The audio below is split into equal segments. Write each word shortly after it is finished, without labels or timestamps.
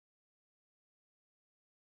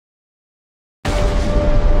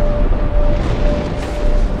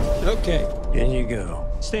Okay, in you go.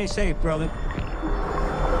 Stay safe, brother.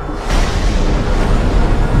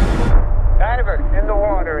 Diver, in the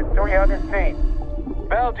water at 300 feet.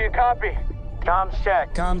 Bell, do you copy? Comms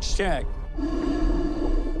check. Comms check.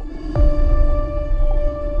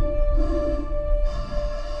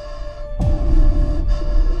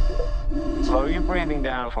 Slow your breathing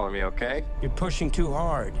down for me, okay? You're pushing too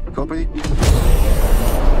hard. Copy.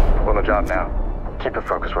 On the job now. Keep your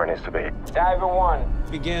focus where it needs to be. Diver 1.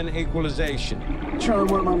 Begin equalization. Trying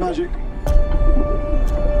to work my magic.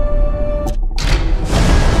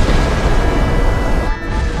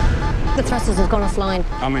 The thrusters have gone offline.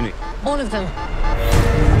 How many? All of them.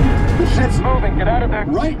 The ship's moving. Get out of there.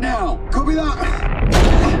 Right now. Copy that.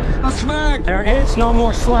 That's snagged. There is no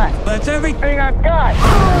more slack. That's everything I've got.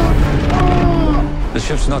 The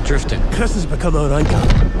ship's not drifting. Chris has become our anchor.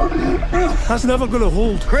 That's never gonna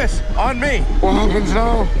hold. Chris, on me. What happens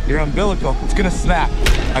now? Your umbilical, it's gonna snap.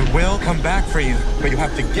 I will come back for you, but you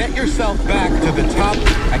have to get yourself back to the top.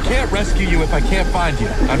 I can't rescue you if I can't find you.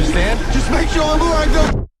 Understand? Just make sure I'm all right,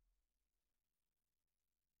 though.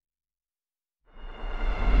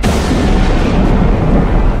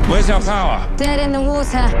 Where's our power? Dead in the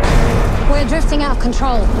water. We're drifting out of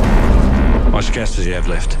control. How much gas does he have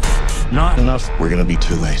left? Not enough. We're gonna be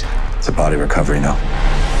too late. It's a body recovery now.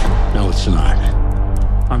 No, it's not.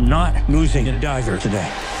 I'm not losing a diver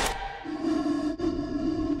today.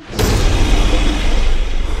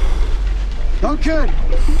 Don't kid.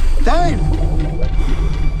 Dave!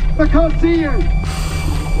 I can't see you.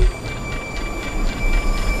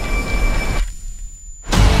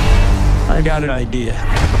 I got an idea.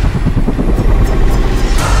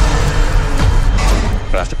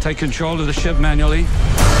 I have to take control of the ship manually.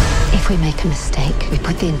 If we make a mistake, we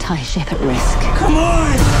put the entire ship at risk. Come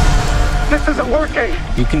on! This isn't working.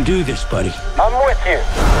 You can do this, buddy. I'm with you.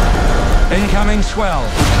 Incoming swell.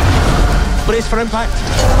 Brace for impact.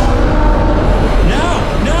 No!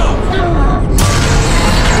 No!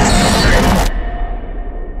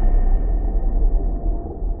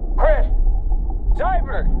 Chris!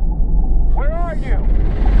 Diver! Where are you?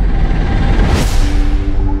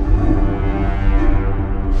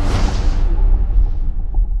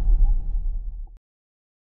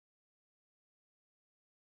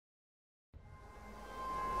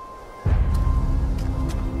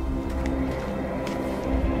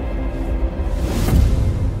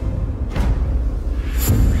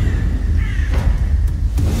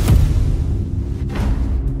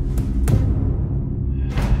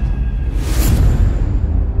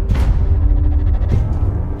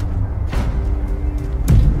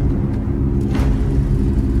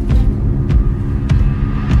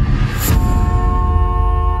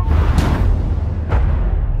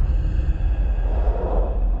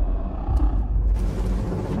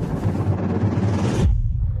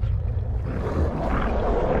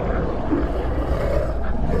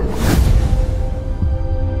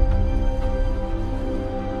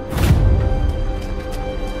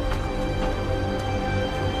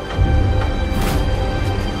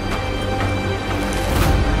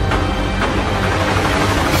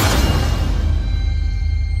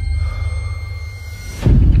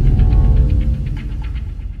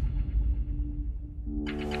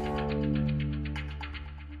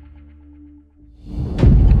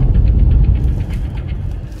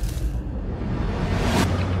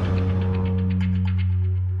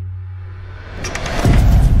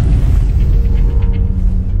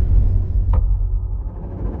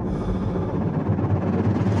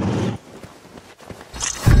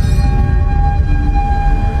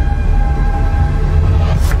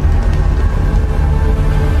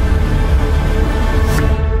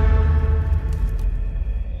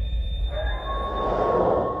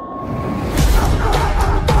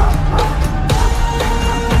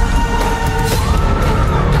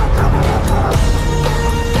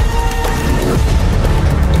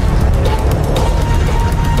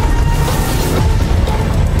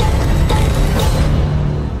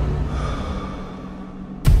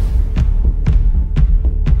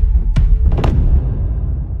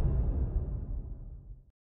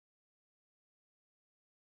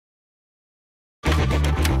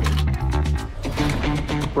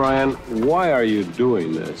 Bryan, why are you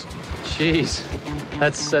doing this? Jeez,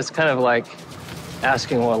 that's kind of like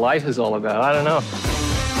asking what life is all about. I don't know.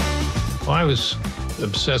 Well, I was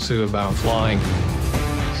obsessive about flying.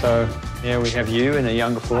 So, yeah, we have you in a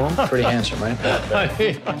younger form. Pretty handsome,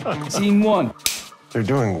 right? Scene 1. They're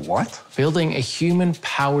doing what? Building a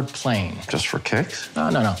human-powered plane. Just for kicks?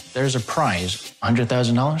 No. There's a prize,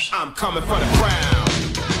 $100,000. I'm coming for the crown.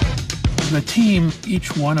 The team,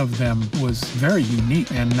 each one of them was very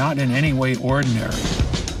unique and not in any way ordinary.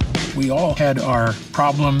 We all had our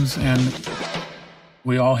problems and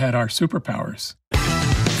we all had our superpowers.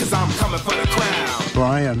 'Cause I'm coming for the crown.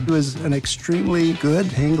 Bryan was an extremely good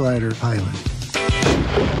hang glider pilot.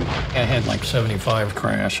 I had like 75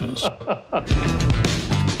 crashes.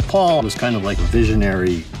 Paul was kind of like a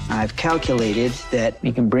visionary. I've calculated that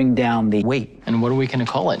we can bring down the weight. And what are we going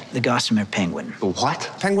to call it? The gossamer penguin. The what?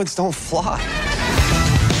 Penguins don't fly.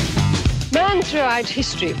 Man throughout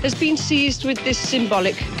history has been seized with this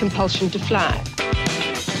symbolic compulsion to fly.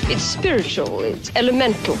 It's spiritual, it's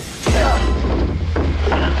elemental,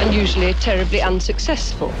 and usually terribly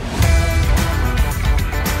unsuccessful.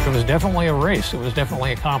 It was definitely a race. It was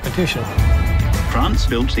definitely a competition. France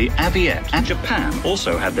built the Aviette, and Japan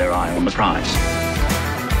also had their eye on the prize.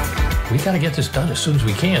 We got to get this done as soon as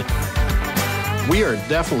we can. We are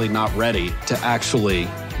definitely not ready to actually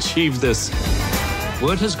achieve this.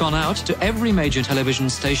 Word has gone out to every major television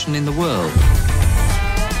station in the world.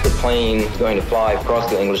 The plane is going to fly across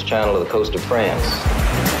the English Channel to the coast of France.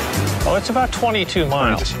 Oh, it's about 22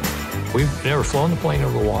 miles. We've never flown the plane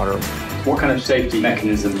over water. What kind of safety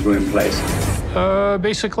mechanisms were in place?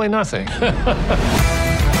 Basically nothing.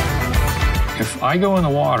 If I go in the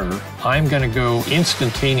water, I'm going to go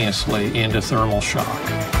instantaneously into thermal shock.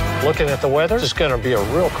 Looking at the weather, it's going to be a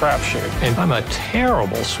real crapshoot. And I'm a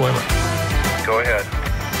terrible swimmer. Go ahead.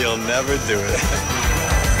 You'll never do it.